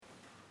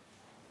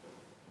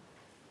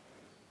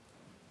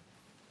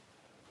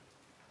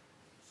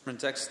Our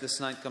text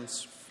tonight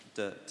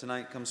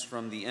comes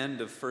from the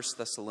end of 1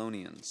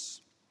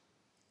 Thessalonians.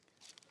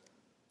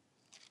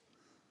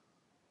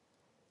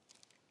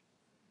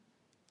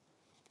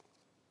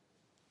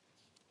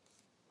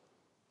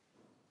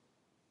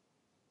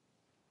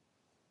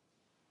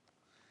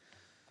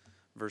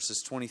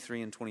 Verses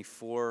 23 and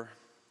 24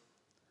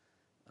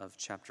 of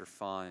chapter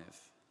 5.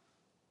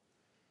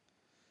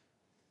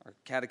 Our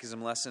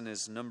catechism lesson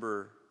is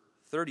number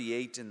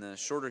 38 in the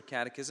shorter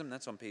catechism.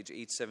 That's on page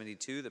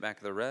 872, the back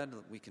of the red.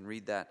 We can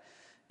read that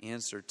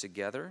answer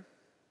together.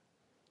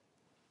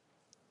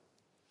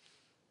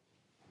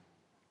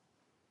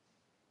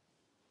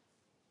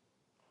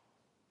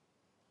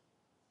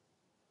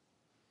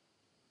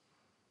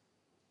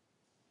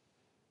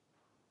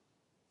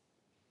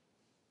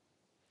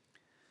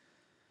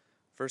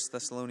 First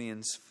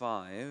Thessalonians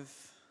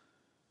 5,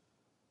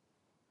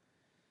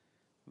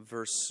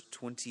 verse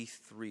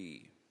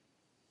 23.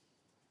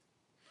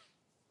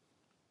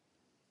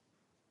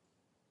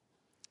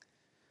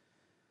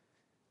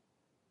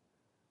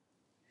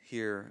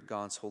 Hear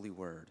God's holy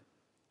word.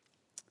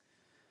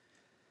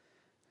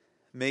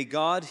 May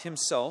God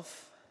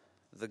himself,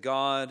 the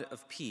God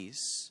of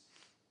peace,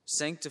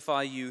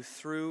 sanctify you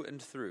through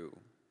and through.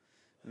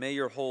 May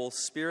your whole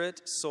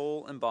spirit,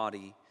 soul, and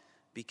body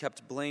be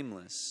kept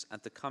blameless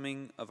at the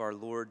coming of our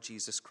Lord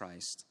Jesus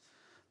Christ.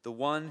 The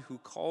one who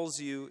calls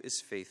you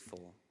is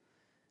faithful,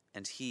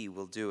 and he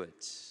will do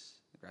it.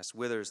 The grass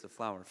withers, the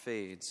flower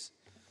fades.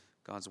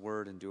 God's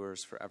word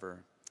endures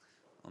forever.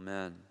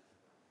 Amen.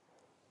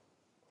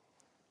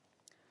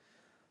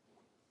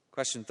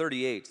 Question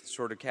 38,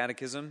 shorter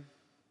catechism.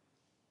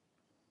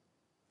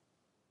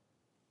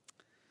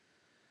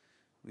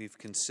 We've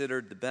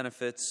considered the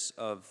benefits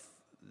of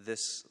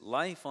this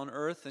life on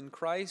earth in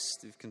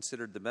Christ. We've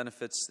considered the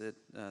benefits that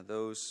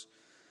those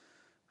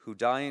who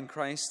die in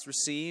Christ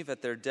receive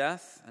at their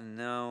death, and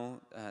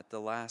now at the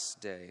last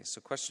day.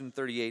 So question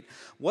 38,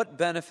 what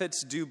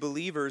benefits do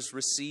believers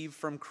receive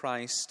from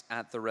Christ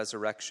at the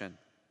resurrection?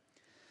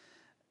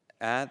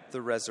 At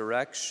the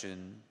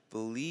resurrection,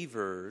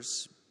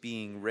 believers,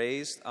 being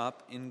raised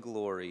up in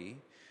glory,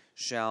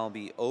 shall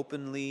be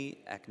openly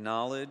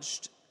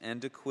acknowledged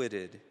and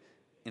acquitted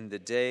in the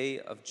day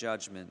of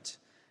judgment,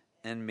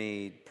 and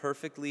made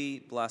perfectly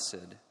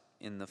blessed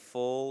in the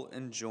full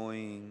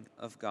enjoying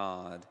of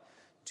God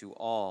to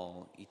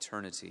all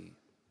eternity.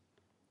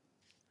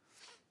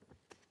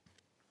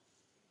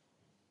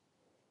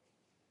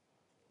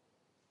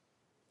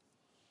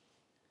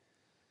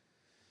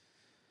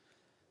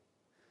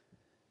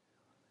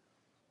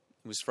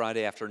 It was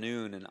Friday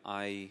afternoon, and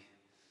I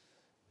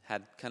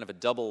had kind of a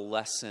double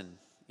lesson.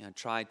 I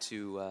tried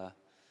to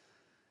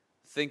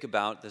think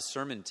about the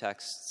sermon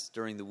texts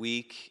during the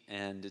week,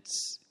 and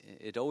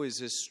it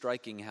always is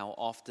striking how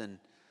often,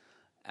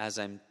 as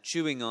I'm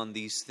chewing on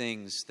these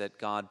things, that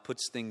God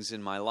puts things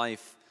in my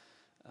life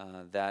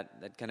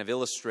that kind of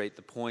illustrate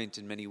the point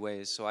in many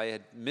ways. So I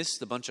had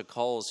missed a bunch of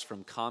calls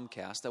from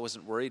Comcast. I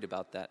wasn't worried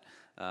about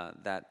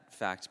that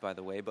fact, by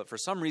the way, but for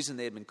some reason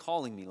they had been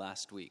calling me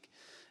last week,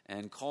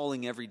 and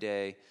calling every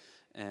day,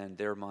 and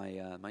they're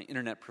my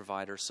internet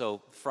provider.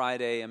 So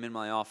Friday, I'm in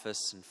my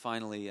office, and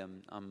finally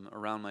I'm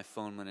around my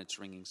phone when it's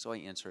ringing, so I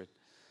answer it.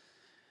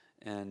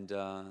 And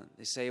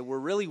they say, we're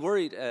really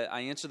worried.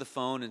 I answer the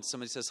phone, and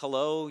somebody says,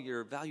 hello,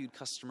 you're a valued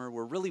customer.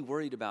 We're really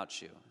worried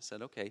about you. I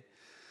said, okay,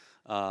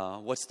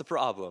 what's the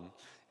problem?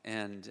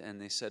 And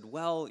they said,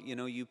 well,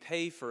 you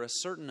pay for a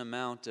certain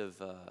amount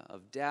of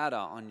data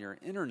on your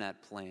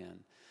internet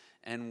plan,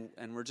 and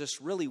we're just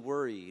really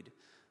worried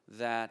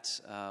that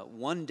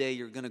one day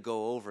you're going to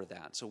go over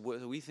that. So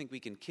we think we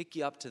can kick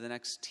you up to the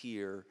next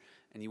tier,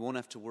 and you won't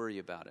have to worry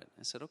about it.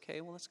 I said,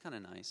 okay, well, that's kind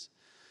of nice.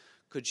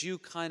 Could you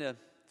kind of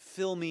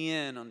fill me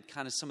in on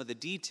kind of some of the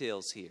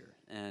details here?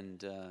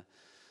 And,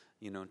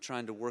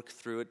 trying to work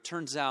through it.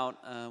 Turns out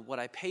what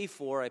I pay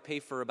for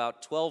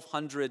about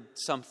 1,200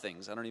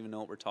 somethings. I don't even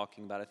know what we're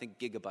talking about. I think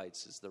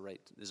gigabytes is the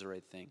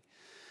right thing.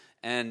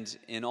 And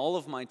in all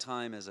of my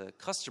time as a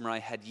customer, I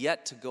had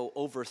yet to go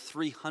over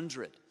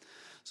 300.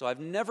 So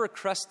I've never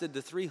crested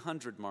the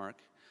 300 mark.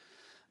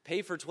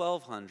 Pay for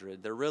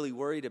 1,200. They're really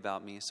worried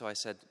about me. So I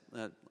said,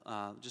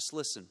 just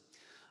listen.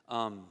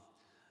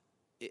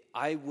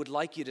 I would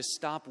like you to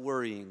stop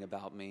worrying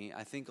about me.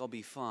 I think I'll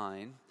be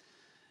fine.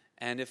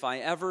 And if I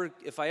ever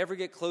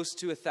get close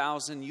to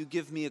 1,000, you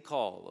give me a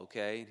call,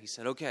 okay? And he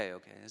said, okay,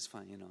 that's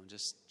fine.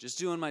 Just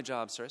doing my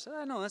job, sir. I said,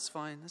 no, that's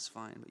fine.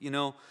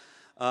 But,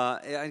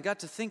 I got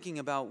to thinking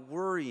about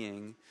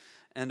worrying.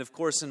 And of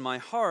course, in my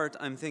heart,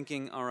 I'm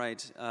thinking, all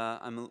right,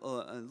 I'm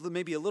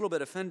maybe a little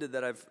bit offended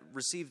that I've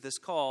received this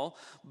call,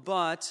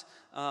 but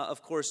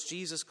of course,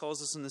 Jesus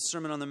calls us in the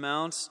Sermon on the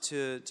Mount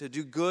to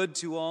do good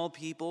to all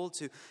people,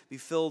 to be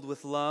filled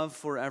with love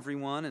for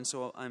everyone, and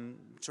so I'm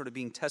sort of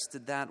being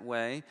tested that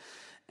way.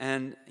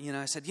 And,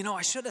 I said,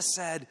 I should have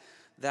said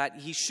that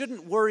he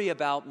shouldn't worry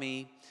about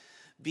me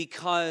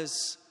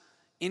because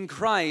in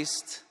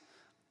Christ,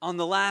 on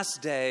the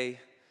last day,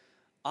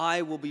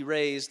 I will be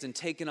raised and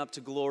taken up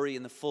to glory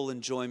in the full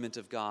enjoyment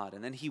of God.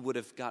 And then he would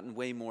have gotten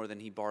way more than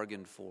he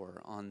bargained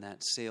for on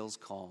that sales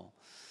call.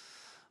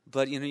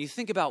 But, you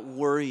think about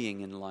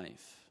worrying in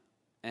life,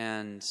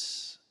 and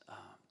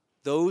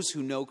those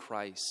who know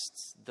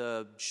Christ,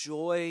 the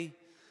joy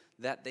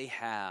that they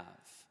have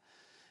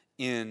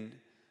in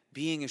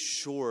being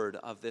assured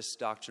of this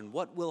doctrine.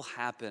 What will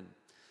happen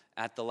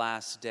at the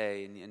last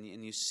day? And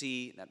you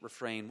see that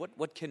refrain,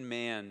 what can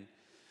man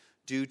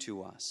do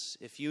to us?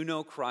 If you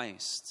know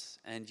Christ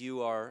and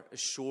you are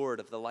assured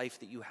of the life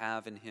that you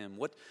have in him,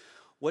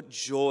 what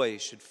joy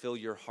should fill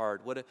your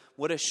heart?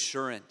 What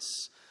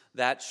assurance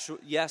that,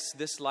 yes,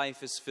 this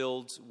life is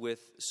filled with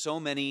so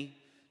many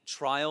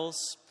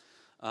trials,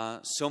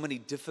 so many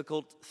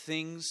difficult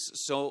things,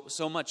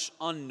 so much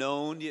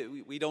unknown.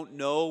 We don't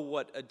know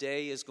what a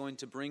day is going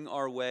to bring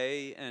our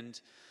way. And,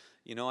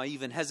 I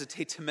even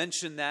hesitate to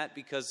mention that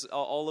because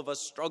all of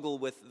us struggle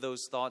with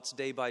those thoughts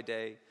day by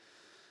day.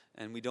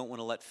 And we don't want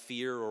to let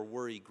fear or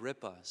worry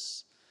grip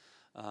us.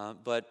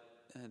 But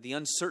the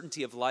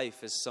uncertainty of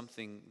life is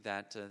something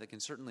that can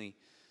certainly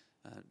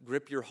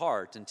grip your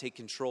heart and take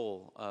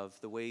control of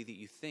the way that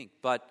you think.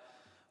 But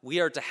we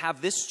are to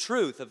have this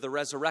truth of the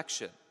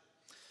resurrection.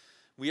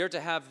 We are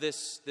to have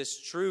this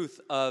truth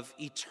of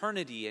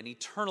eternity and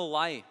eternal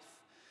life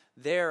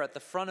there at the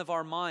front of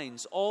our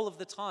minds all of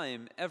the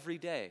time, every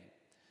day.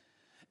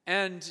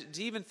 And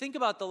to even think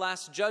about the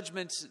Last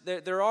Judgment,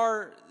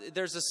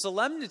 there's a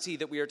solemnity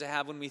that we are to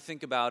have when we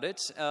think about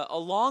it,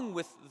 along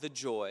with the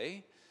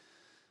joy.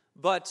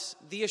 But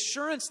the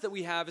assurance that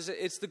we have is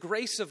that it's the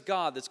grace of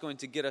God that's going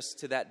to get us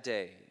to that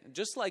day.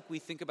 Just like we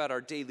think about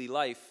our daily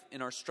life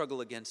in our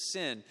struggle against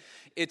sin,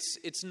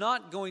 it's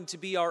not going to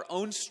be our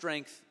own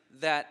strength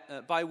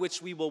that by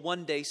which we will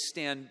one day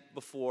stand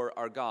before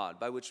our God,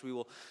 by which we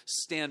will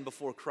stand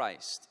before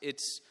Christ.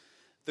 It's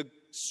the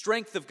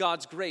strength of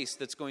God's grace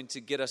that's going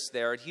to get us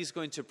there, and he's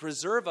going to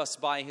preserve us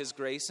by his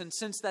grace. And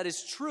since that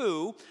is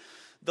true,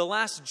 the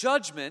Last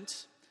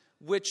Judgment,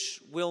 which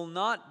will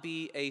not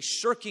be a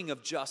shirking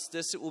of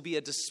justice, it will be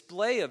a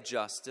display of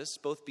justice,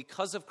 both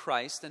because of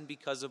Christ and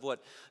because of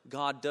what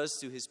God does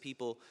to his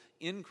people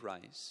in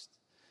Christ.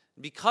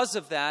 Because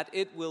of that,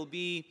 it will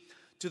be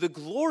to the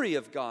glory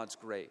of God's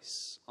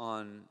grace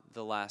on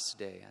the last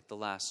day, at the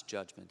Last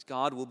Judgment.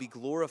 God will be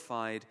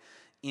glorified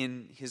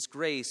in his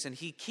grace, and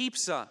he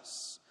keeps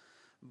us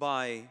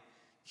by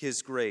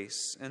his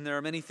grace. And there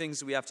are many things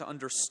that we have to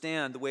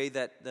understand, the way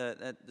that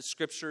the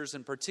Scriptures,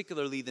 and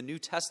particularly the New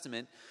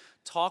Testament,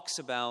 talks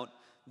about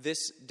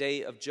this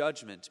day of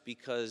judgment,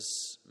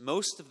 because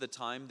most of the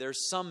time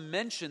there's some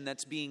mention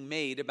that's being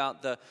made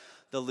about the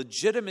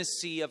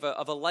legitimacy of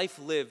a life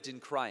lived in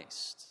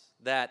Christ,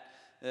 that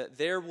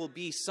there will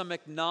be some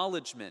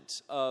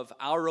acknowledgement of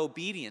our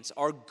obedience,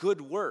 our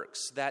good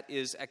works, that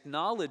is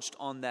acknowledged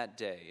on that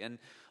day. And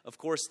of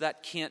course,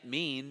 that can't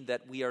mean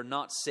that we are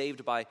not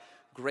saved by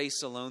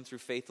grace alone, through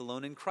faith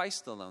alone, in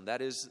Christ alone.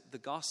 That is the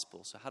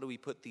gospel. So how do we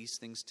put these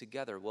things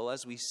together? Well,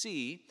 as we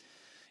see,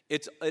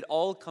 it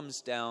all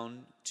comes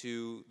down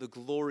to the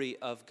glory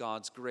of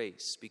God's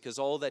grace, because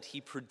all that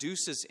he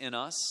produces in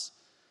us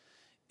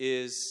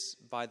is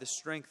by the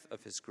strength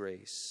of his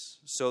grace.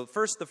 So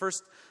the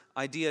first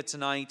idea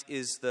tonight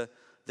is the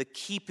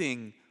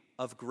keeping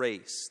of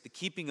grace. The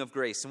keeping of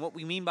grace. And what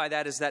we mean by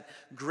that is that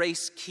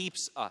grace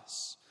keeps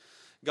us.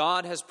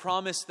 God has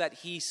promised that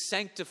he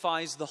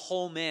sanctifies the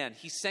whole man.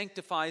 He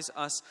sanctifies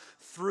us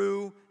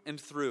through and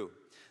through.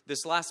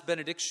 This last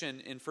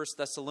benediction in 1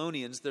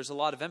 Thessalonians, there's a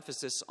lot of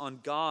emphasis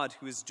on God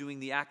who is doing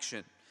the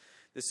action.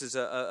 This is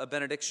a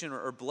benediction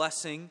or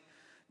blessing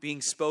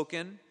being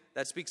spoken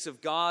that speaks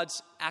of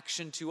God's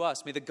action to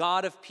us. May the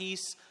God of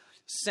peace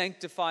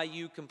sanctify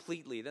you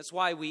completely. That's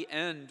why we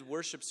end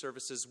worship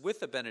services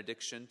with a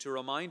benediction, to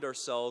remind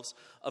ourselves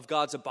of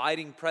God's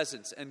abiding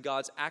presence and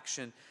God's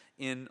action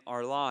in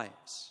our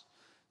lives.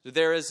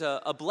 There is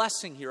a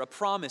blessing here, a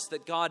promise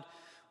that God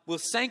will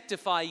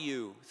sanctify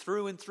you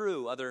through and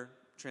through. Other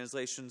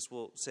translations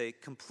will say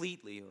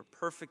completely or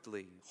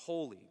perfectly,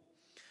 holy.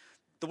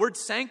 The word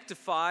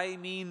sanctify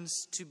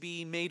means to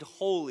be made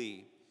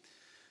holy,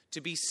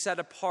 to be set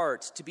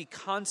apart, to be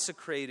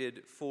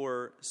consecrated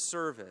for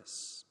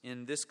service.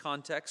 In this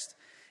context,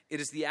 it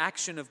is the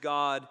action of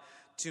God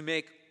to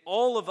make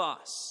all of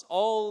us,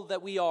 all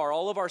that we are,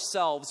 all of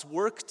ourselves,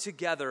 work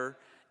together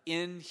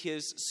in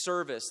his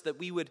service, that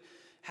we would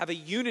have a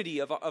unity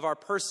of our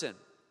person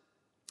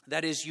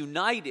that is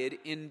united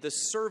in the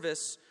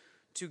service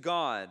to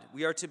God.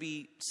 We are to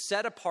be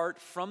set apart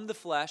from the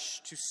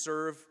flesh to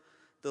serve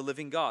the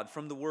living God,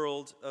 from the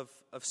world of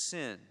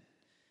sin.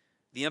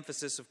 The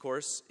emphasis, of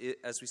course,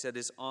 as we said,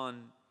 is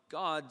on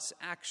God's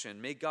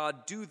action. May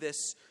God do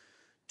this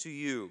to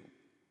you.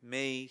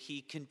 May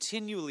he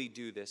continually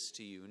do this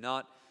to you,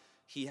 not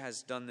he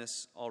has done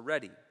this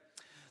already.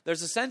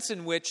 There's a sense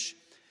in which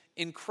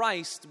in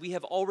Christ we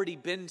have already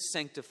been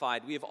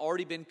sanctified. We have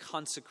already been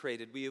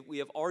consecrated. We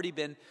have already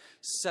been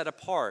set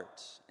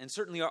apart. And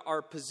certainly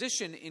our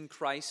position in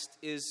Christ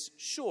is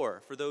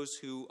sure for those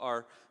who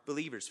are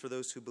believers, for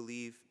those who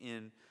believe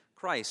in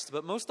Christ.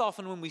 But most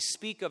often when we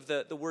speak of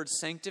the word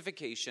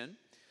sanctification,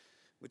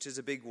 which is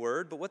a big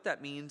word, but what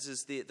that means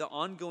is the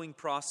ongoing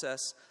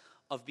process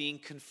of being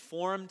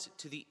conformed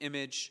to the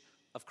image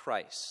of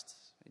Christ.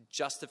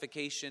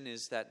 Justification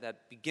is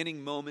that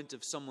beginning moment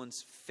of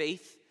someone's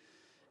faith,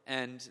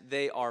 and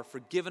they are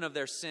forgiven of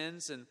their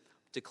sins and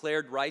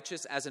declared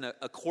righteous, as in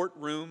a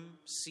courtroom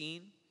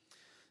scene.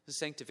 The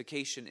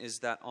sanctification is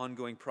that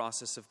ongoing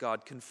process of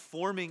God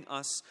conforming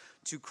us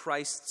to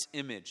Christ's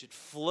image. It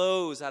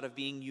flows out of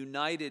being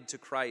united to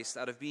Christ,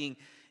 out of being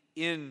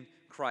in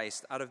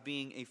Christ, out of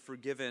being a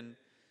forgiven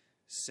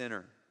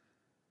sinner.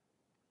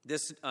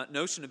 This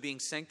notion of being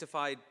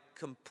sanctified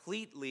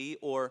completely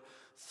or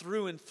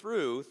through and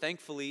through,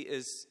 thankfully,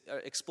 is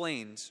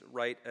explained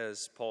right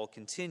as Paul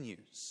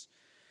continues.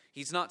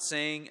 He's not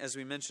saying, as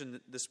we mentioned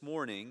this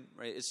morning,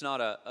 right, it's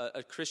not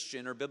a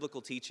Christian or biblical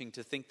teaching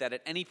to think that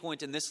at any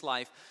point in this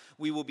life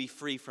we will be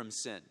free from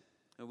sin.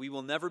 We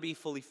will never be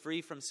fully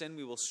free from sin.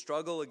 We will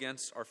struggle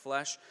against our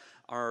flesh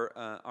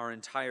our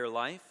entire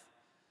life.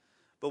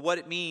 But what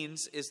it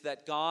means is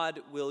that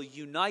God will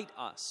unite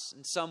us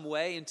in some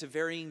way and to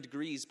varying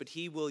degrees, but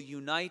He will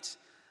unite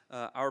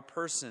our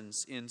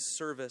persons in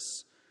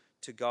service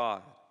to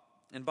God.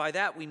 And by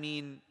that we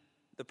mean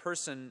the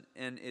person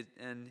and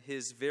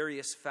his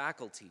various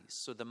faculties.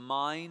 So the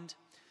mind,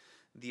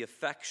 the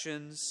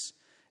affections,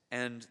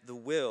 and the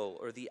will,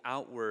 or the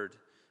outward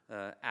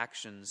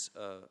actions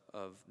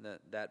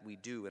that we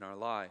do in our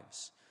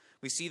lives.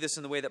 We see this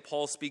in the way that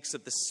Paul speaks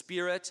of the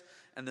spirit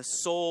and the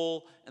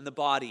soul and the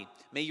body.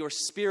 May your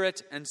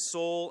spirit and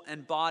soul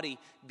and body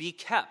be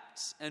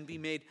kept and be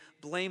made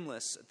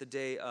blameless at the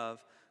day of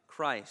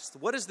Christ.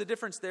 What is the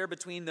difference there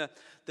between the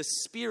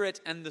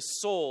spirit and the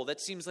soul? That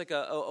seems like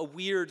a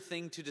weird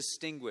thing to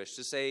distinguish,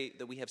 to say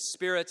that we have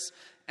spirits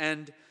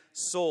and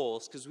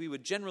souls, because we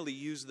would generally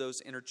use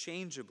those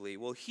interchangeably.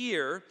 Well,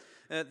 here,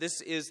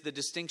 this is the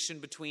distinction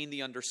between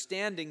the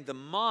understanding, the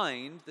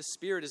mind, the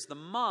spirit is the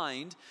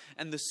mind,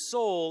 and the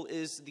soul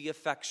is the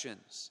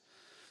affections.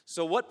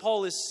 So what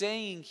Paul is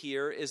saying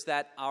here is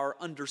that our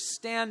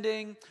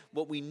understanding,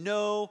 what we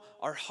know,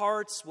 our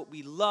hearts, what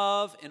we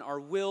love, and our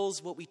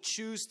wills, what we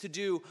choose to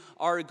do,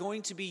 are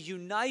going to be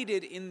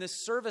united in the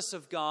service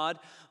of God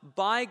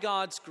by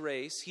God's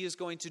grace. He is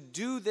going to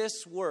do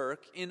this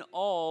work in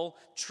all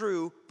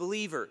true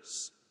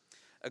believers.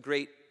 A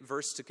great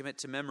verse to commit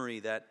to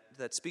memory that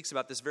speaks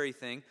about this very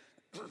thing,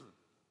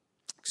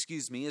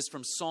 is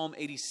from Psalm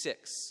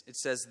 86. It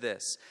says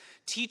this: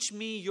 "Teach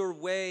me your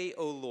way,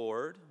 O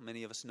Lord."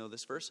 Many of us know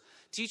this verse.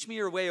 "Teach me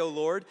your way, O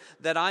Lord,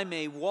 that I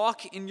may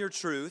walk in your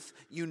truth.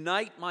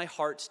 Unite my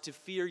heart to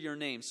fear your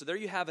name." So there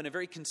you have, in a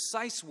very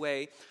concise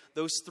way,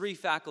 those three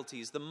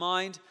faculties: the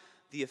mind,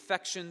 the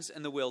affections,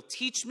 and the will.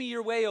 Teach me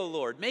your way, O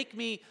Lord. Make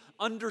me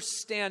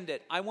understand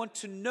it. I want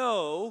to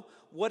know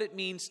what it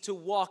means to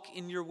walk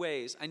in your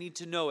ways. I need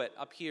to know it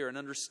up here and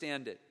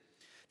understand it.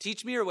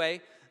 Teach me your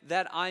way,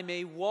 that I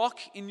may walk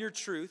in your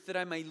truth, that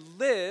I may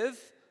live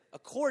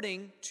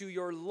according to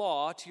your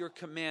law, to your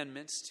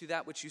commandments, to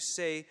that which you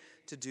say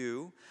to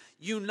do.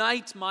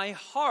 Unite my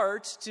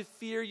heart to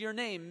fear your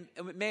name.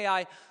 May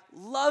I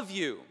love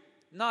you.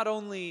 Not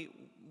only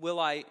will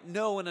I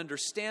know and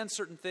understand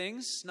certain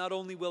things, not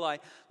only will I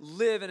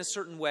live in a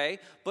certain way,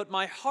 but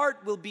my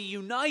heart will be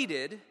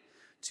united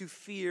to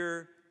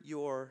fear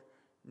your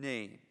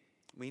name.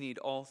 We need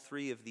all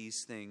three of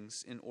these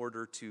things in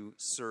order to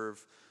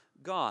serve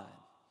God.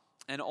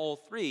 And all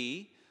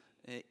three,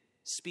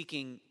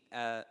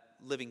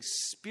 living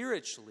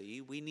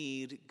spiritually, we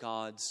need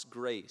God's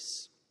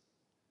grace.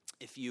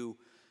 If you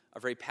are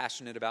very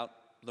passionate about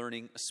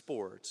learning a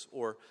sport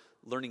or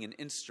learning an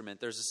instrument,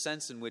 there's a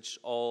sense in which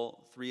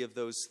all three of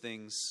those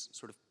things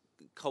sort of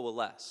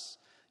coalesce.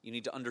 You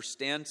need to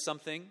understand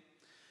something.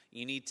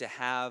 You need to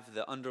have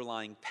the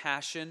underlying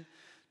passion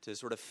to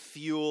sort of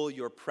fuel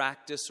your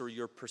practice or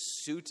your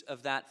pursuit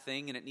of that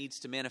thing, and it needs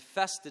to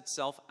manifest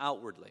itself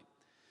outwardly.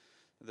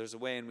 There's a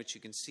way in which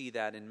you can see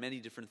that in many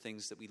different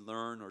things that we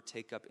learn or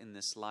take up in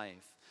this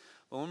life.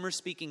 But when we're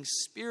speaking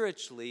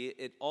spiritually,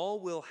 it all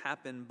will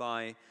happen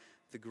by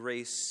the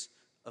grace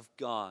of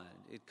God.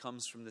 It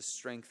comes from the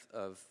strength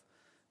of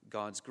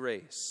God's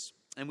grace.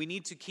 And we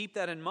need to keep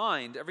that in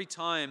mind every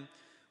time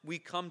we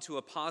come to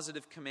a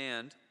positive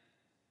command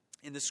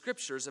in the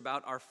Scriptures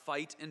about our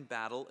fight and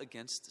battle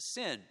against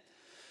sin.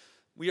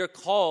 We are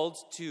called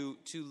to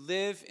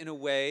live in a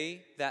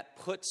way that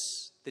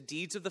puts the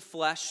deeds of the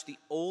flesh, the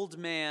old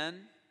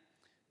man,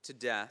 to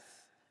death,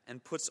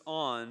 and puts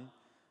on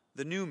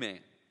the new man.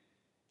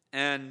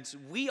 And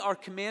we are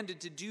commanded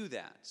to do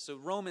that. So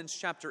Romans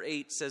chapter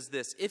 8 says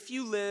this: "If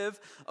you live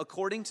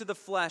according to the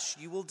flesh,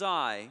 you will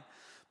die.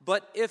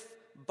 But if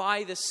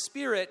by the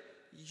Spirit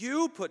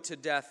you put to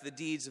death the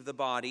deeds of the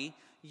body,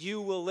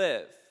 you will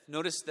live."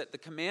 Notice that the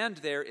command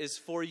there is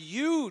for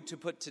you to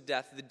put to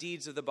death the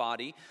deeds of the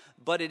body,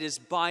 but it is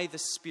by the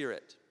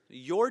Spirit.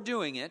 You're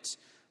doing it,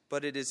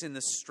 but it is in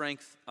the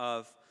strength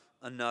of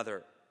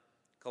another.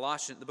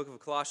 The book of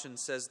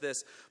Colossians says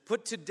this: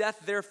 "Put to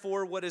death,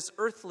 therefore, what is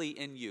earthly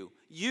in you."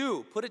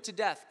 You, put it to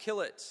death,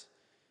 kill it.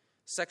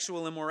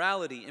 sexual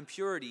immorality,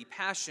 impurity,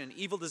 passion,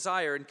 evil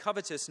desire, and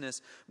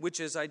covetousness, which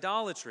is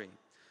idolatry.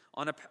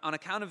 On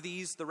account of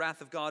these, the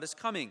wrath of God is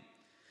coming.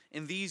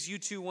 In these you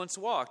too once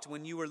walked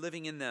when you were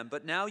living in them,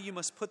 but now you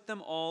must put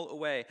them all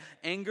away: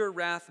 anger,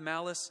 wrath,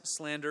 malice,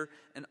 slander,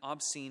 and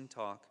obscene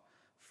talk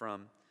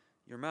from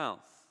your mouth.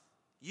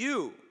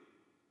 You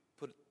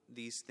put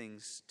these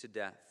things to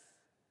death.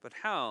 But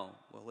how?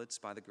 Well, it's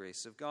by the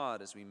grace of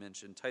God, as we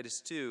mentioned.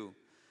 Titus 2,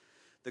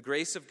 the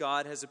grace of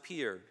God has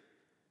appeared,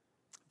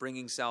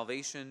 bringing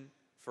salvation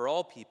for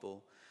all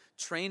people,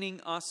 training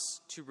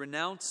us to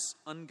renounce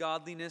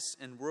ungodliness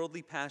and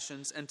worldly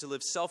passions and to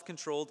live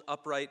self-controlled,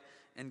 upright,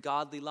 and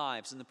godly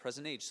lives in the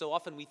present age. So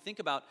often we think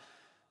about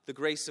the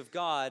grace of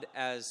God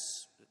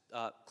as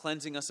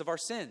cleansing us of our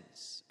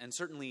sins, and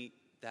certainly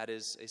that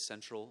is a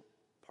central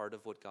part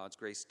of what God's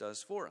grace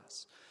does for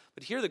us.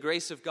 But here the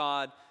grace of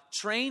God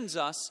trains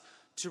us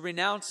to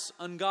renounce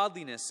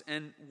ungodliness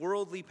and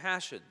worldly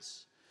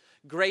passions.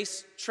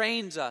 Grace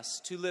trains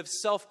us to live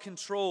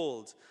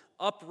self-controlled,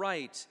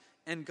 upright,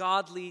 and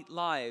godly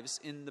lives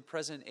in the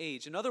present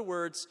age. In other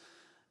words,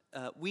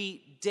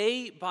 we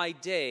day by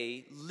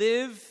day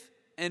live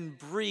and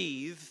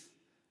breathe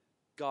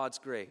God's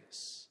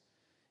grace.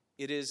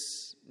 It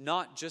is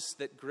not just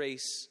that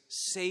grace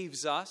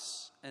saves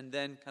us and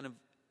then kind of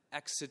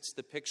exits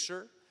the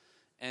picture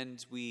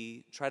and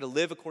we try to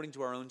live according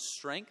to our own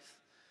strength.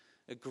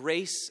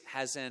 Grace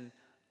has an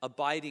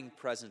abiding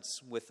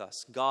presence with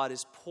us. God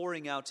is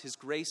pouring out his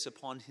grace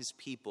upon his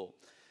people.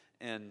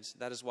 And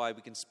that is why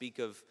we can speak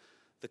of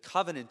the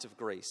covenant of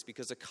grace,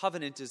 because a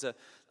covenant is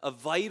a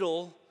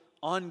vital,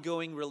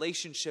 ongoing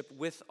relationship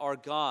with our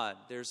God.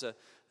 There's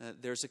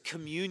a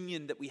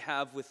communion that we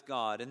have with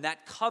God, and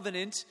that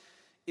covenant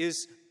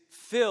is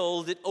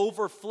filled, it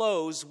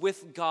overflows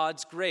with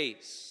God's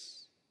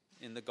grace.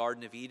 In the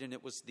Garden of Eden,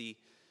 it was the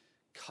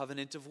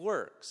covenant of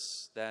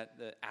works,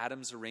 that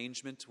Adam's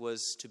arrangement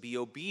was to be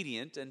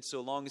obedient, and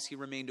so long as he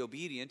remained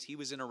obedient, he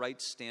was in a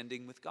right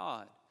standing with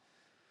God.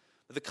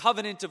 The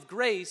covenant of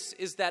grace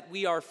is that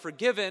we are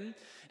forgiven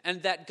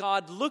and that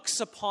God looks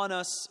upon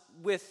us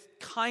with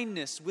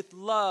kindness, with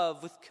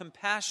love, with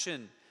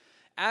compassion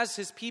as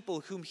his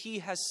people whom he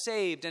has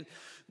saved. And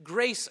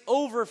grace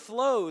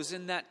overflows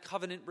in that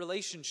covenant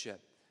relationship.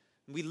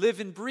 We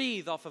live and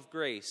breathe off of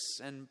grace,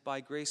 and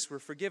by grace we're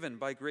forgiven.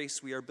 By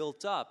grace we are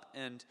built up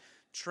and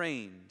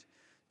trained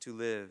to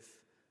live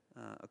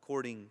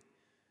according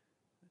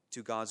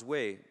to God's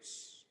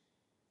ways.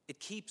 It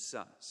keeps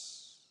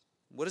us.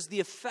 What is the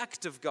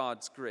effect of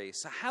God's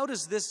grace? How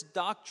does this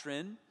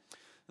doctrine,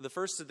 the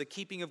first of the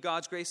keeping of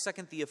God's grace,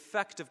 second, the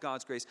effect of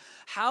God's grace,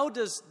 how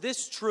does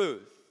this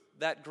truth,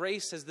 that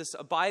grace has this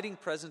abiding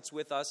presence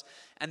with us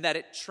and that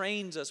it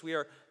trains us, we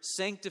are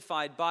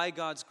sanctified by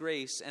God's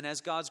grace, and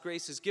as God's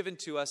grace is given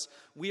to us,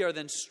 we are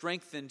then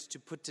strengthened to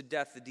put to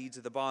death the deeds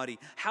of the body.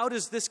 How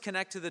does this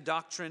connect to the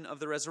doctrine of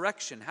the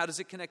resurrection? How does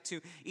it connect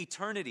to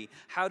eternity?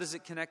 How does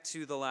it connect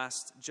to the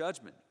last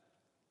judgment?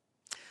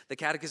 The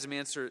catechism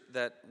answer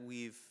that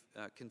we've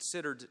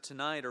considered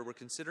tonight, or we're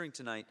considering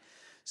tonight,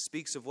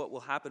 speaks of what will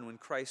happen when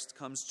Christ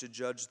comes to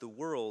judge the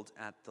world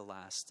at the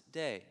last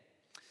day.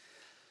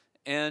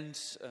 And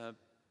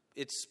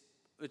it's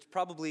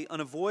probably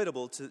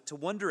unavoidable to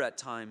wonder at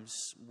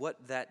times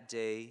what that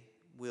day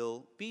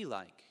will be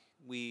like.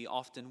 We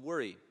often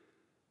worry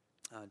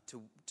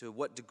to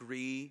what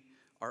degree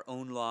our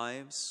own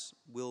lives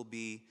will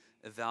be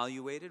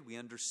evaluated. We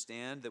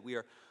understand that we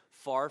are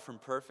far from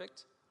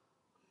perfect,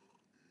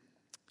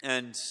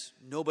 and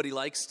nobody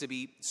likes to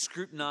be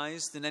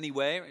scrutinized in any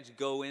way, or to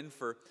go in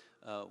for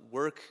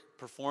work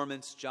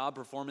performance, job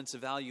performance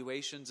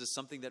evaluations is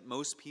something that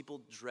most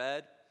people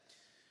dread.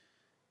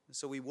 And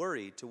so we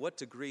worry to what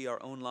degree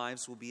our own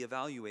lives will be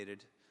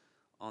evaluated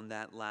on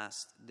that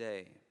last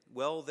day.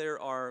 Well,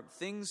 there are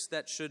things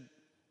that should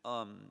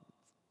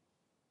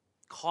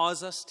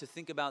cause us to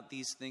think about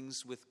these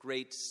things with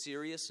great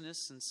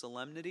seriousness and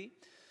solemnity.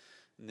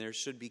 And there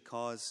should be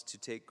cause to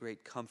take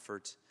great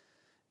comfort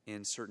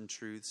in certain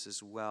truths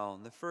as well.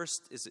 And the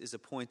first is a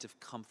point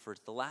of comfort.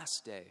 The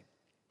last day,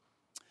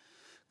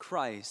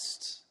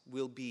 Christ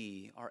will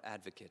be our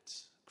advocate.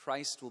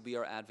 Christ will be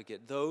our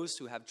advocate. Those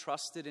who have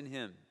trusted in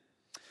him,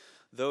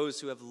 those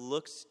who have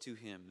looked to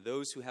him,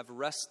 those who have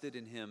rested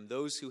in him,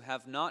 those who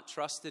have not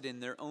trusted in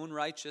their own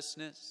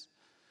righteousness,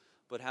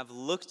 but have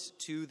looked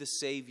to the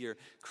Savior,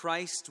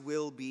 Christ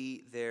will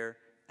be their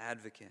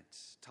advocate.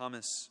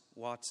 Thomas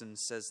Watson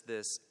says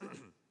this,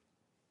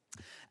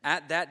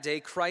 "At that day,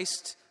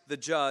 Christ the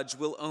judge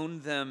will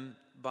own them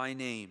by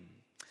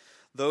name.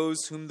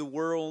 Those whom the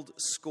world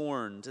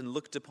scorned and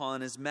looked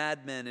upon as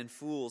madmen and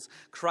fools,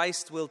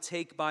 Christ will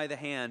take by the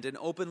hand and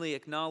openly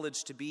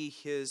acknowledge to be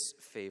his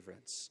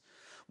favorites.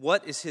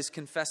 What is his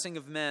confessing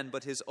of men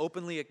but his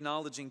openly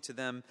acknowledging to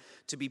them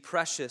to be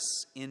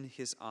precious in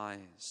his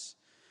eyes?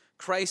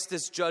 Christ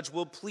as judge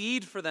will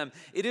plead for them.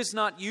 It is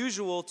not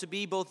usual to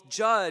be both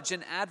judge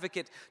and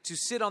advocate, to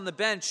sit on the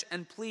bench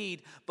and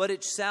plead, but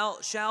it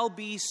shall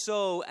be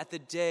so at the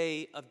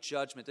day of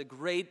judgment. A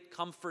great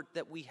comfort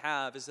that we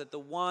have is that the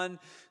one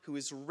who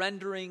is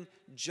rendering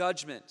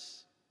judgment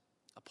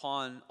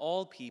upon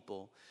all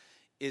people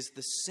is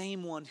the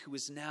same one who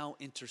is now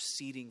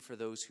interceding for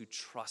those who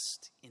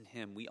trust in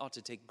him. We ought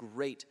to take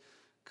great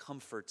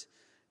comfort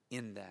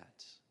in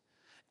that.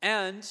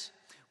 And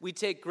we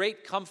take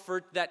great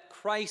comfort that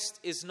Christ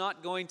is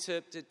not going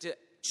to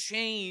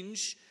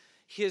change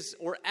his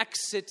or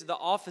exit the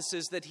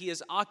offices that he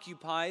has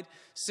occupied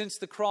since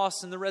the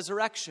cross and the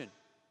resurrection.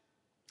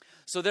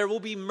 So there will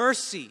be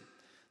mercy,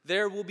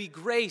 there will be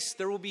grace,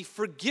 there will be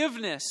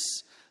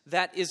forgiveness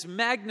that is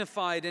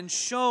magnified and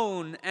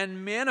shown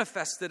and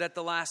manifested at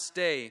the last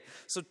day.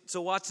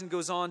 So Watson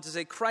goes on to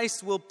say,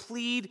 Christ will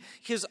plead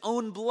his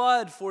own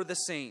blood for the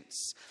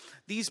saints.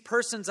 These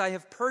persons I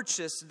have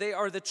purchased, they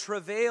are the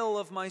travail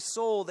of my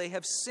soul. They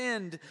have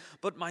sinned,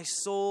 but my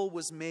soul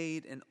was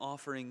made an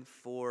offering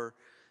for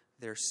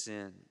their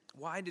sin.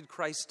 Why did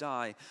Christ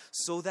die?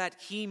 So that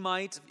he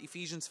might,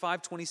 Ephesians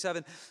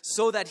 5:27,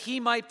 so that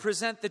he might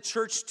present the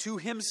church to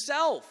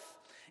himself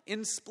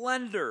in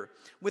splendor,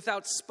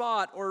 without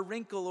spot or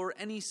wrinkle or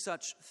any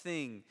such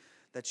thing,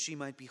 that she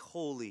might be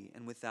holy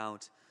and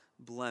without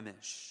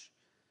blemish.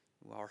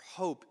 Our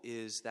hope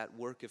is that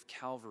work of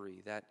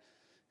Calvary that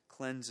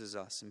cleanses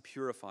us and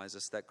purifies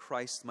us, that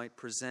Christ might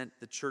present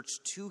the church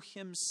to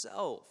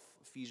himself,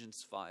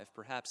 Ephesians 5,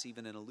 perhaps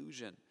even an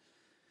allusion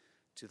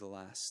to the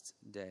last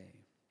day.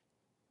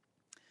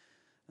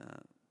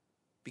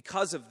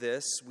 Because of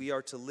this, we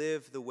are to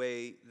live the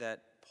way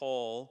that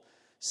Paul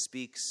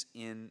speaks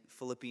in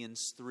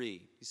Philippians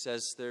 3. He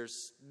says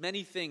there's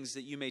many things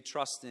that you may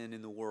trust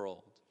in the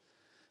world.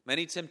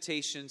 Many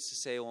temptations to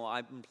say, well,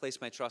 I can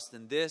place my trust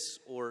in this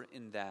or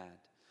in that.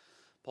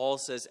 Paul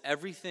says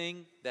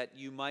everything that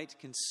you might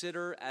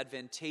consider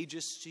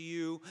advantageous to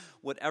you,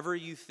 whatever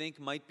you think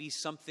might be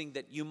something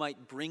that you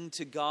might bring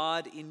to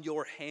God in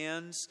your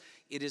hands,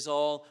 it is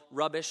all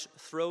rubbish.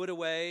 Throw it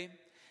away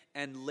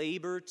and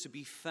labor to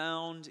be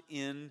found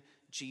in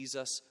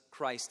Jesus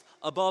Christ.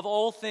 Above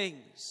all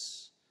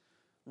things,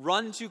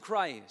 run to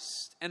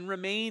Christ and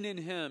remain in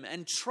him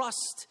and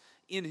trust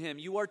in him.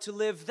 You are to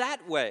live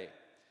that way,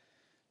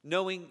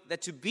 knowing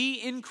that to be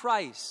in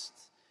Christ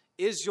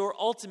is your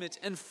ultimate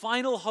and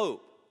final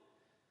hope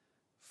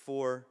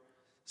for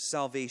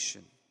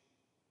salvation.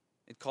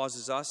 It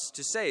causes us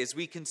to say, as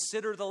we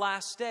consider the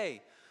last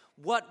day,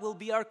 what will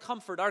be our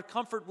comfort? Our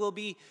comfort will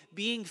be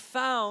being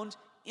found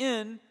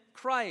in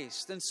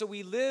Christ. And so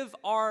we live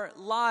our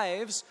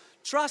lives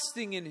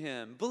trusting in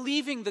him,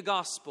 believing the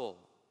gospel,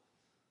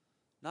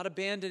 not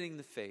abandoning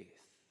the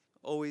faith,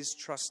 always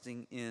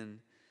trusting in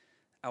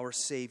our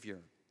Savior.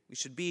 We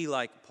should be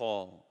like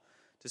Paul,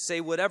 to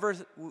say whatever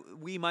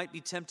we might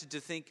be tempted to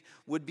think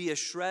would be a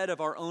shred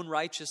of our own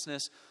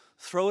righteousness,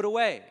 throw it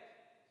away.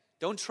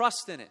 Don't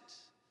trust in it.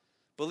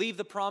 Believe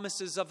the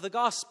promises of the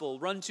gospel.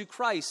 Run to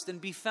Christ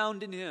and be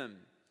found in him.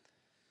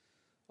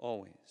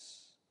 Always.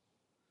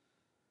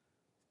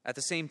 At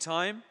the same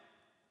time,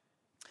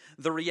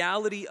 the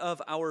reality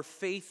of our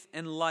faith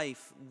and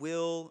life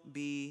will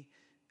be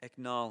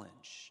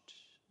acknowledged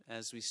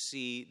as we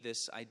see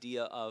this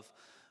idea of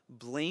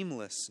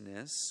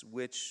blamelessness,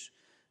 which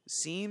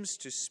seems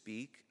to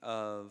speak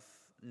of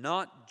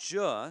not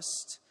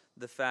just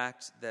the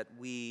fact that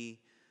we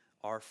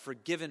are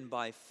forgiven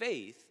by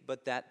faith,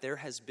 but that there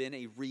has been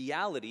a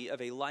reality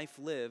of a life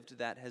lived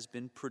that has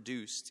been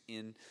produced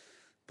in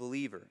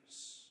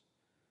believers.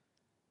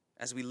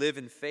 As we live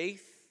in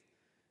faith,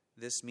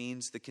 this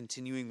means the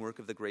continuing work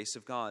of the grace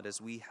of God, as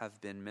we have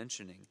been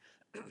mentioning.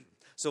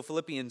 So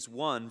Philippians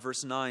 1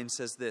 verse 9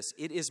 says this,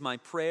 "It is my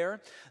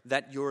prayer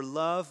that your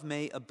love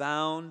may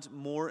abound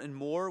more and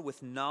more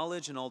with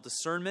knowledge and all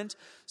discernment,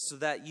 so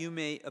that you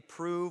may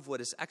approve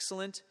what is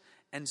excellent,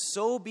 and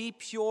so be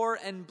pure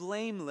and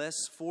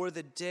blameless for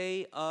the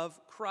day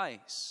of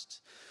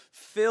Christ,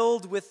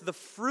 filled with the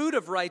fruit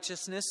of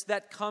righteousness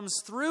that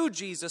comes through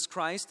Jesus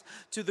Christ,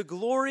 to the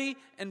glory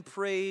and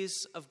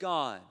praise of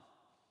God."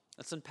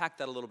 Let's unpack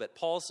that a little bit.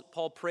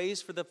 Paul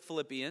prays for the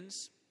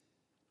Philippians,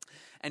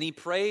 and he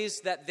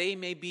prays that they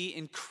may be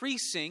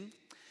increasing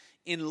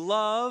in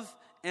love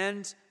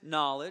and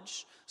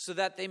knowledge, so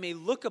that they may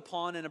look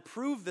upon and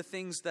approve the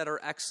things that are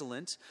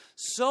excellent,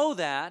 so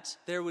that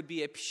there would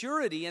be a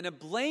purity and a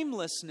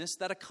blamelessness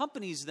that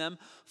accompanies them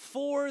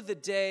for the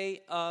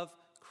day of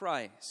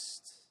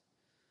Christ.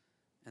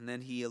 And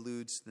then he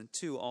alludes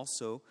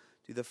also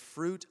to the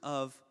fruit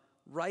of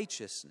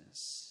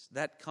righteousness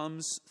that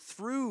comes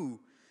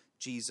through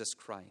Jesus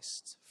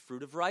Christ.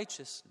 Fruit of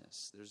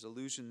righteousness. There's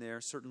allusion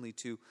there certainly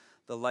to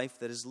the life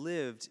that is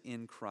lived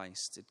in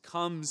Christ. It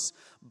comes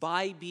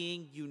by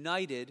being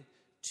united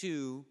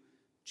to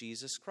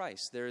Jesus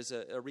Christ. There is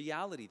a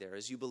reality there.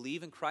 As you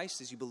believe in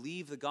Christ, as you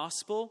believe the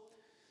gospel,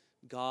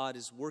 God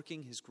is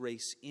working his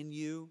grace in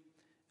you.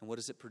 And what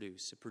does it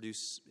produce?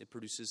 It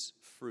produces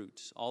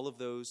fruit. All of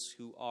those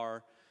who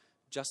are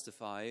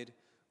justified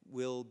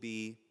will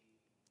be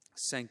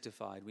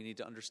sanctified. We need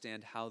to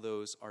understand how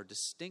those are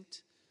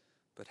distinct,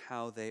 but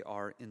how they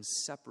are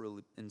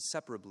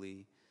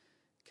inseparably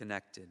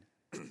connected.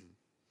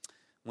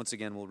 Once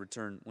again, we'll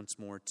return once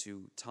more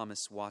to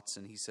Thomas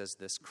Watson. He says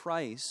this: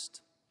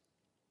 Christ,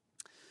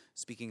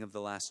 speaking of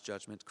the last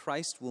judgment,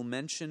 Christ will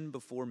mention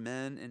before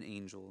men and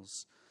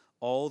angels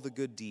all the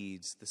good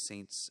deeds the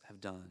saints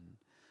have done.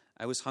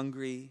 I was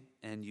hungry,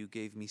 and you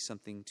gave me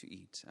something to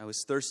eat. I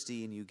was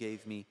thirsty, and you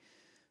gave me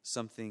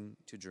something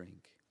to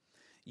drink.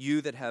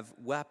 You that have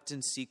wept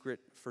in secret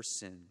for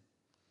sin,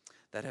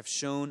 that have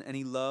shown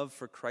any love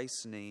for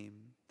Christ's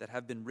name, that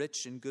have been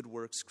rich in good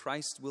works,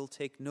 Christ will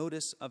take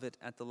notice of it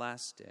at the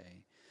last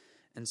day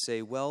and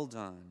say, well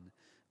done,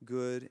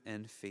 good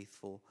and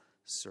faithful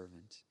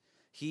servant.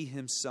 He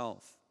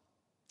himself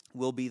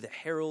will be the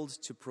herald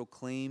to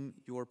proclaim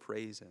your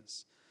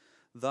praises.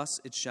 Thus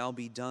it shall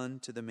be done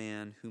to the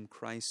man whom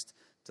Christ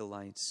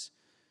delights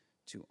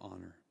to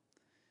honor.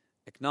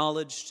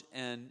 Acknowledged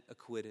and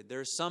acquitted.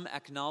 There is some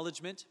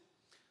acknowledgement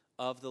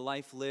of the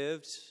life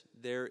lived.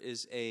 There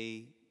is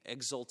a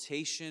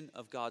exaltation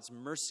of God's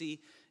mercy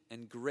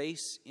and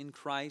grace in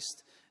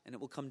Christ, and it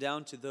will come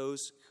down to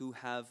those who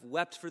have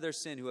wept for their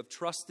sin, who have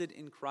trusted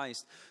in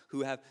Christ,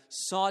 who have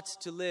sought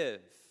to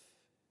live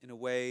in a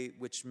way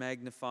which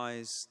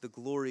magnifies the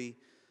glory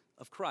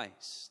of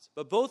Christ.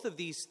 But both of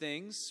these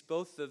things,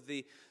 both of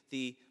the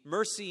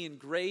mercy and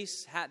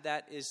grace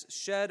that is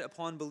shed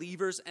upon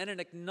believers and an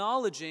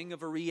acknowledging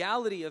of a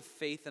reality of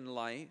faith and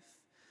life,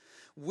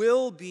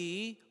 will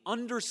be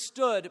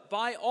understood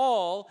by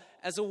all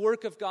as a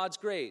work of God's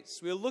grace.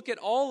 We'll look at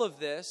all of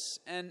this,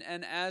 and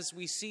as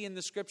we see in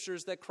the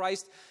Scriptures that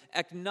Christ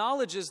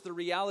acknowledges the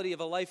reality of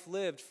a life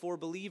lived for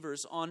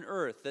believers on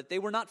earth, that they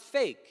were not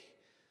fake.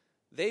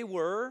 They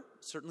were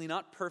certainly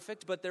not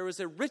perfect, but there was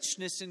a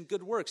richness in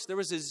good works. There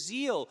was a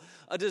zeal,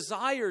 a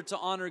desire to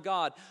honor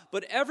God.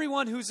 But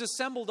everyone who's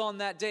assembled on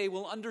that day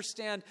will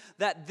understand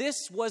that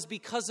this was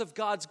because of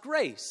God's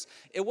grace.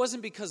 It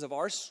wasn't because of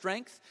our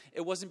strength.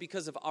 It wasn't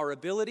because of our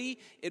ability.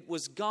 It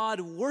was God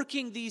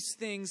working these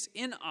things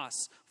in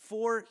us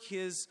for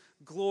His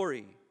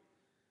glory.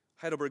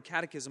 Heidelberg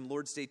Catechism,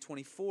 Lord's Day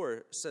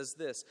 24, says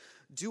this: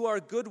 do our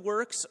good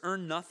works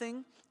earn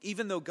nothing,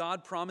 even though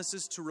God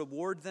promises to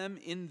reward them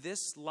in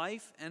this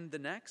life and the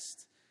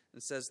next?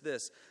 It says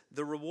this: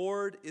 the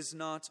reward is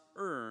not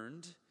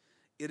earned,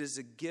 it is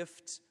a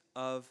gift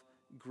of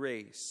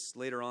grace.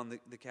 Later on,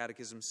 the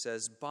Catechism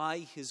says, by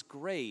His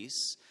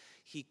grace,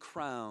 He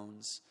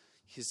crowns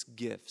His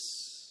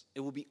gifts.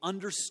 It will be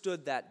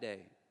understood that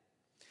day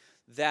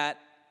that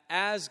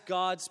as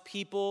God's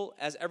people,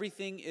 as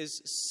everything is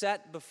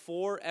set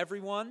before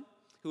everyone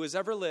who has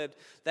ever lived,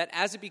 that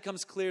as it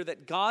becomes clear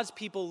that God's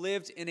people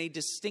lived in a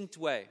distinct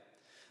way,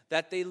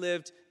 that they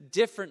lived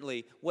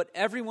differently, what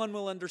everyone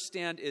will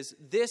understand is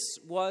this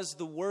was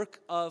the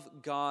work of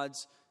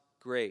God's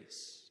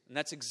grace. And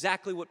that's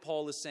exactly what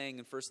Paul is saying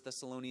in 1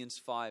 Thessalonians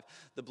 5.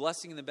 The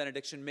blessing and the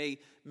benediction, may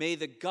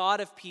the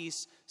God of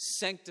peace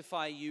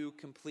sanctify you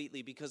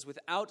completely, because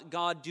without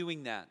God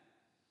doing that,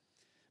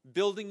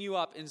 building you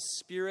up in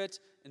spirit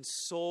and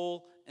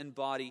soul and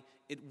body,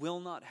 it will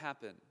not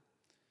happen.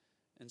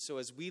 And so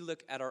as we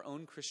look at our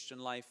own Christian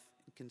life,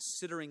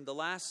 considering the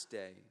last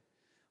day,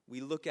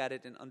 we look at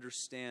it and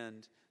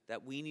understand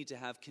that we need to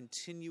have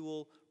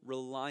continual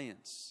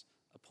reliance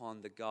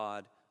upon the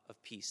God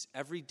of peace.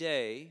 Every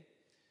day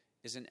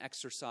is an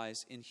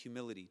exercise in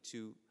humility,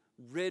 to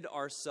rid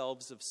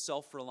ourselves of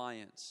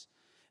self-reliance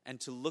and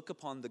to look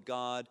upon the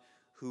God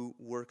who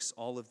works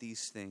all of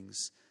these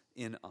things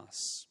in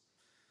us.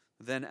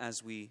 Then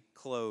as we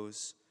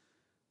close,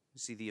 we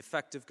see the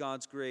effect of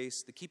God's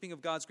grace, the keeping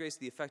of God's grace,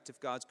 the effect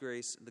of God's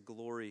grace, and the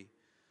glory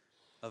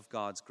of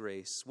God's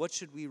grace. What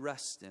should we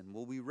rest in?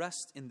 Will we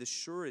rest in the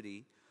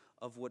surety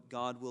of what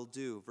God will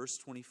do? Verse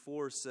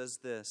 24 says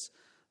this: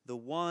 the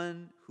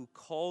one who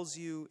calls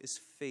you is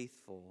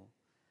faithful,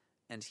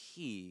 and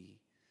He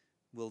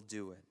will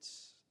do it.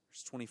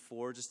 Verse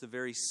 24, just a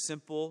very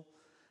simple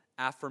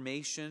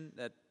affirmation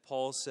that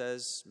Paul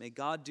says, may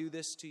God do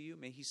this to you.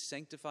 May He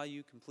sanctify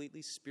you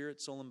completely, spirit,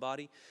 soul, and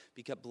body.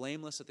 Be kept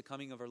blameless at the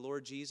coming of our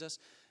Lord Jesus.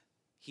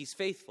 He's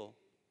faithful.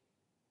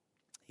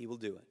 He will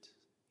do it.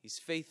 He's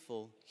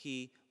faithful.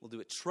 He will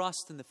do it.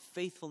 Trust in the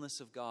faithfulness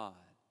of God.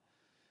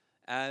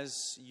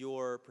 As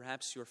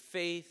perhaps your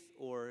faith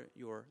or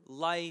your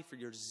life or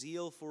your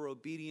zeal for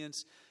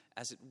obedience,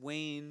 as it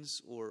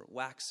wanes or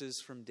waxes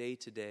from day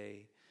to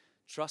day,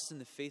 trust in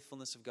the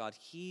faithfulness of God.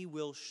 He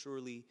will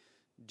surely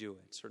do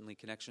it. Certainly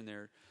connection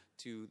there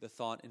to the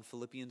thought in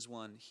Philippians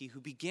 1. He who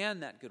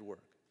began that good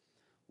work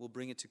will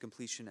bring it to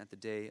completion at the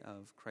day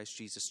of Christ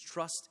Jesus.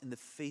 Trust in the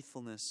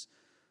faithfulness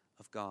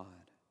of God.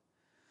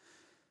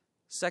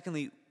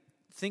 Secondly,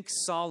 think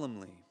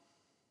solemnly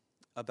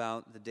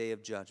about the day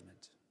of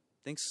judgment.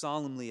 Think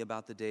solemnly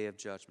about the day of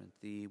judgment.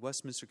 The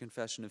Westminster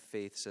Confession of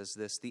Faith says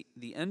this: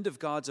 the end of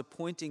God's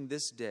appointing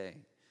this day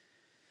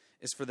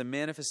is for the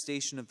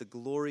manifestation of the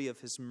glory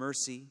of His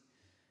mercy,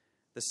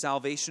 the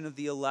salvation of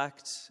the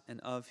elect and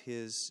of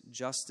His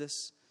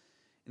justice,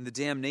 in the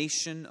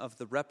damnation of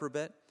the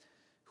reprobate,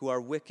 who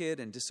are wicked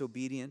and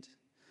disobedient.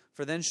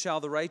 For then shall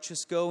the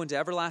righteous go into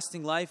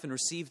everlasting life and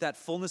receive that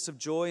fullness of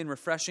joy and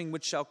refreshing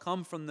which shall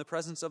come from the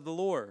presence of the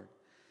Lord.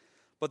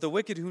 But the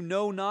wicked who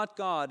know not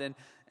God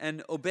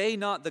and obey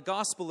not the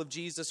gospel of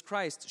Jesus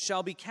Christ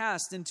shall be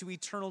cast into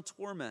eternal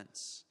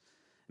torments,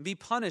 and be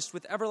punished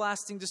with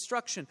everlasting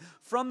destruction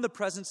from the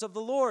presence of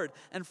the Lord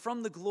and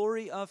from the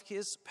glory of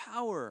his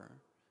power.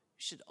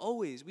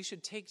 We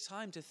should take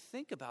time to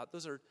think about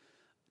those are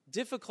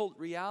difficult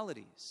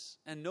realities,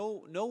 and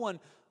no one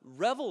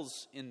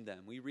revels in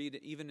them. We read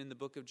even in the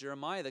book of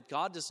Jeremiah that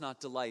God does not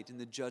delight in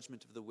the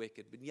judgment of the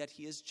wicked, but yet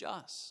he is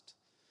just.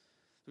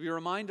 We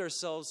remind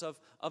ourselves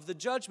of the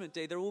judgment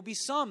day. There will be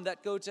some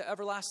that go to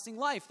everlasting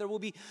life. There will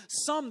be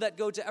some that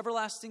go to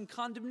everlasting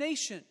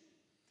condemnation.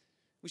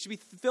 We should be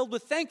filled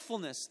with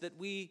thankfulness that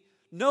we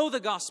know the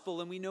gospel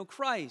and we know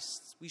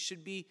Christ. We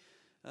should be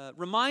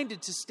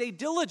reminded to stay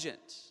diligent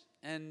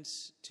and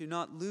to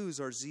not lose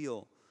our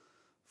zeal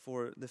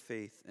for the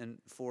faith and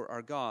for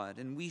our God.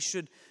 And we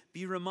should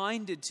be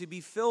reminded to be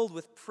filled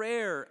with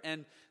prayer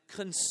and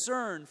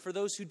concern for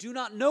those who do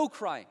not know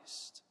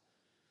Christ.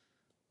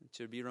 And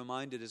to be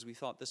reminded, as we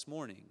thought this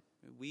morning,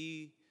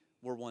 we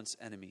were once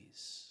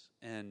enemies,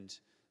 and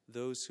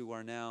those who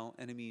are now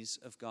enemies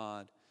of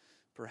God,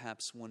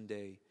 perhaps one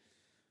day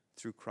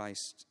through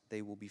Christ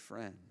they will be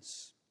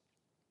friends.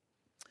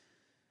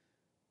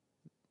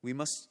 We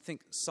must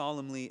think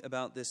solemnly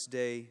about this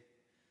day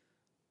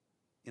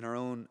in our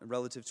own,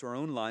 relative to our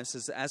own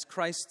lives. As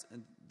Christ,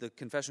 the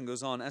confession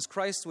goes on, as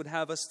Christ would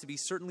have us to be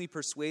certainly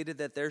persuaded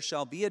that there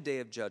shall be a day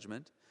of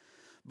judgment,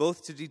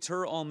 both to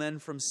deter all men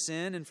from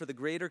sin and for the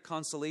greater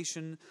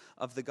consolation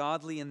of the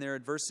godly in their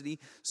adversity,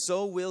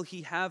 so will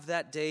he have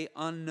that day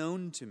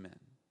unknown to men,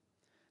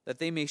 that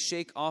they may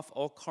shake off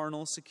all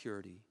carnal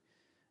security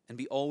and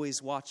be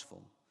always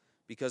watchful,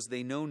 because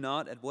they know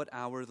not at what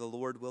hour the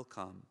Lord will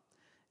come,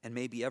 and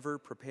may be ever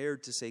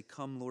prepared to say,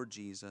 Come, Lord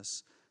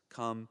Jesus,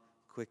 come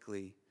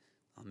quickly.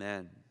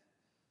 Amen.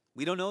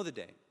 We don't know the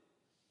day.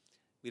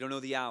 We don't know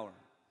the hour.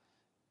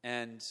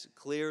 And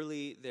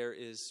clearly there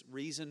is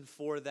reason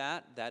for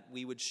that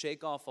we would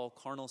shake off all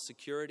carnal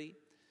security,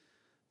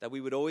 that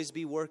we would always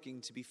be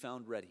working to be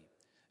found ready.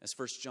 As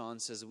 1 John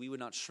says, that we would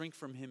not shrink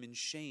from him in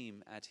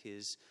shame at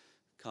his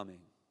coming.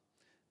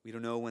 We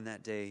don't know when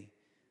that day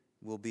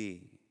will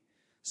be.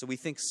 So we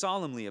think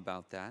solemnly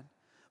about that.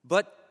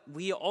 But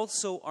we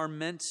also are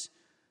meant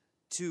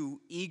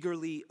to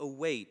eagerly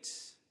await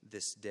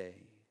this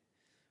day.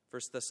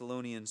 1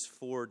 Thessalonians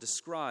 4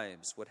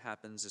 describes what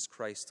happens as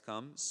Christ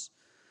comes.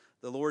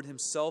 The Lord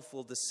himself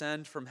will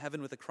descend from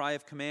heaven with a cry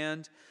of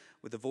command,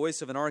 with the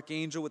voice of an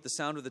archangel, with the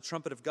sound of the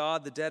trumpet of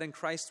God. The dead in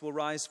Christ will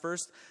rise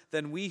first.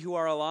 Then we who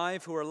are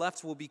alive, who are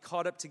left, will be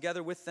caught up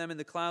together with them in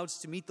the clouds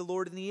to meet the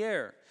Lord in the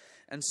air.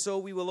 And so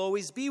we will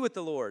always be with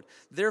the Lord.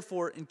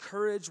 Therefore,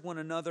 encourage one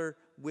another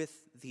with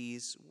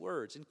these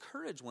words.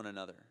 Encourage one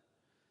another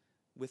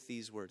with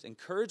these words.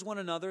 Encourage one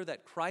another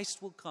that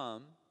Christ will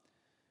come,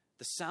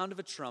 the sound of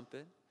a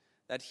trumpet,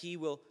 that he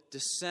will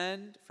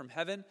descend from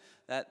heaven,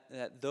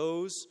 that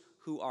those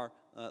who are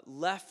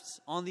left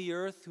on the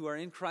earth, who are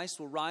in Christ,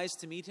 will rise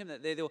to meet him,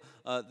 that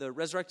the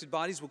resurrected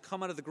bodies will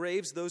come out of the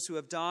graves, those who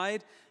have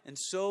died, and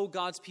so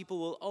God's people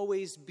will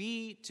always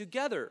be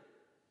together.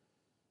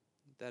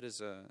 That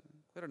is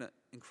quite an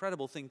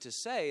incredible thing to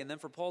say, and then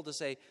for Paul to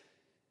say,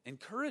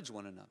 encourage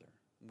one another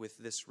with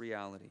this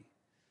reality.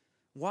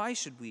 Why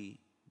should we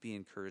be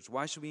encouraged?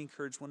 Why should we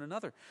encourage one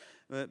another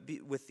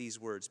with these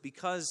words?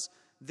 Because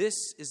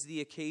this is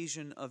the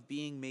occasion of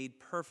being made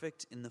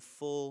perfect in the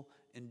full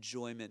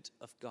enjoyment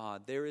of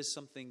God. There is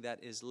something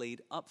that is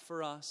laid up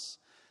for us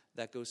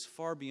that goes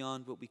far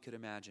beyond what we could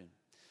imagine.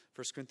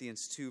 1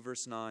 Corinthians 2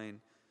 verse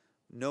 9,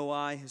 no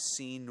eye has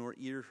seen, nor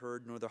ear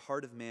heard, nor the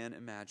heart of man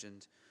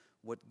imagined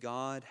what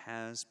God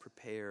has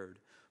prepared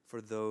for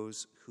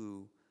those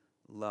who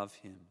love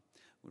him.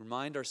 We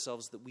remind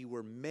ourselves that we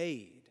were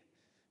made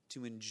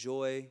to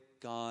enjoy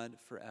God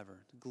forever,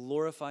 to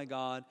glorify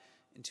God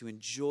and to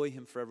enjoy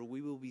him forever.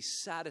 We will be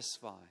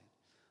satisfied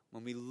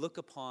when we look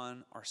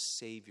upon our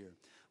Savior,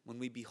 when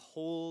we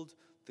behold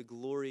the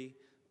glory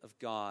of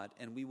God,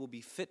 and we will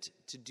be fit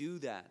to do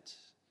that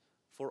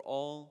for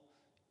all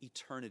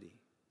eternity.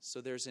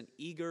 So there's an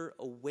eager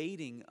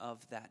awaiting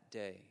of that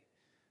day.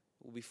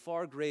 It will be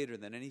far greater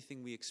than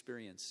anything we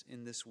experience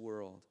in this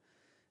world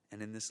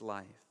and in this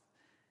life.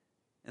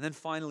 And then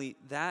finally,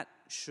 that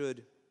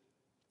should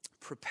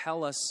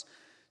propel us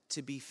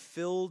to be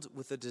filled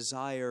with a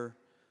desire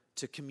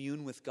to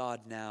commune with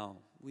God now.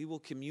 We will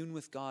commune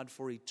with God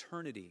for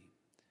eternity.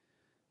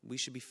 We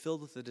should be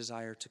filled with the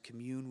desire to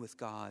commune with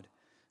God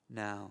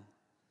now.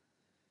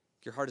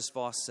 Gerhardus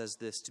Voss says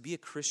this, to be a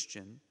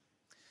Christian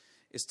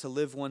is to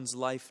live one's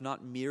life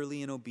not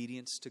merely in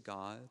obedience to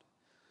God,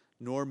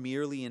 nor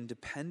merely in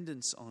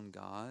dependence on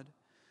God,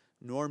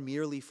 nor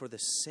merely for the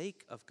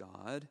sake of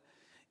God.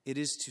 It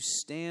is to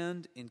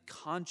stand in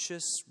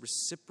conscious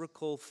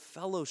reciprocal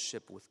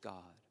fellowship with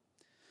God,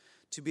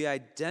 to be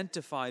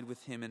identified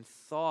with him in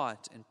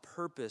thought and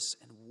purpose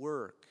and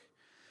work,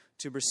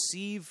 to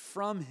receive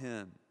from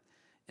him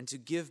and to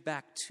give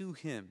back to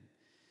him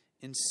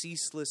in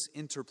ceaseless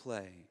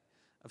interplay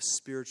of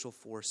spiritual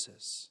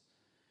forces.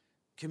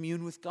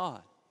 Commune with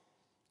God.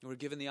 We're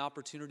given the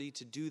opportunity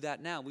to do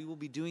that now. We will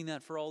be doing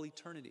that for all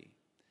eternity.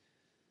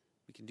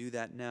 We can do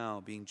that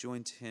now, being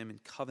joined to him in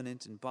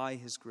covenant and by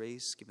his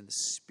grace, given the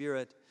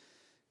Spirit,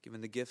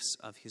 given the gifts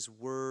of his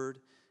word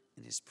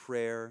and his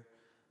prayer.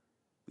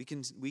 We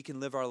can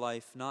live our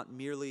life not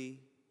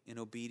merely in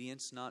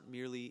obedience, not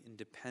merely in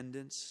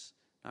dependence,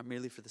 not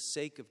merely for the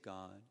sake of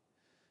God,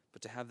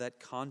 but to have that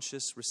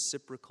conscious,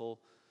 reciprocal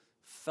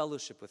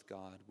fellowship with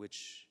God,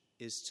 which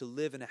is to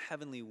live in a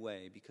heavenly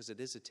way, because it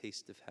is a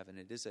taste of heaven.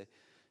 It is a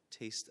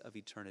taste of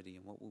eternity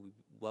and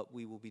what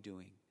we will be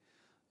doing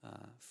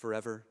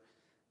forever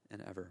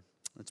and ever.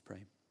 Let's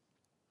pray.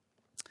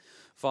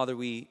 Father,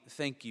 we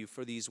thank you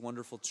for these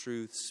wonderful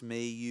truths.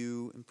 May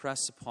you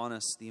impress upon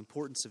us the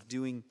importance of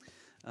doing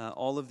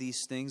all of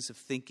these things, of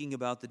thinking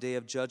about the day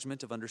of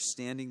judgment, of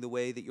understanding the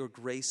way that your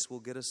grace will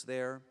get us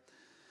there.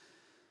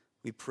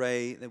 We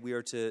pray that we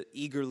are to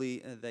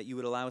that you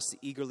would allow us to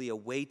eagerly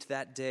await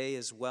that day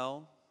as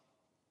well.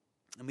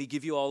 And we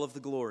give you all of the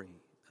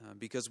glory,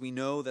 because we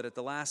know that at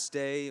the last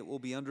day it will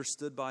be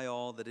understood by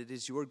all that it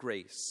is your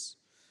grace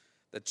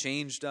that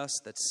changed us,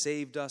 that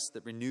saved us,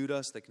 that renewed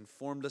us, that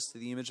conformed us to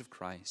the image of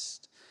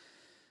Christ.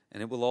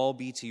 And it will all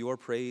be to your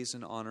praise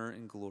and honor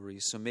and glory.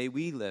 So may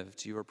we live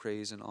to your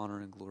praise and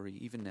honor and glory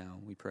even now,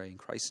 we pray in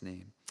Christ's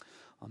name.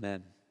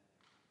 Amen.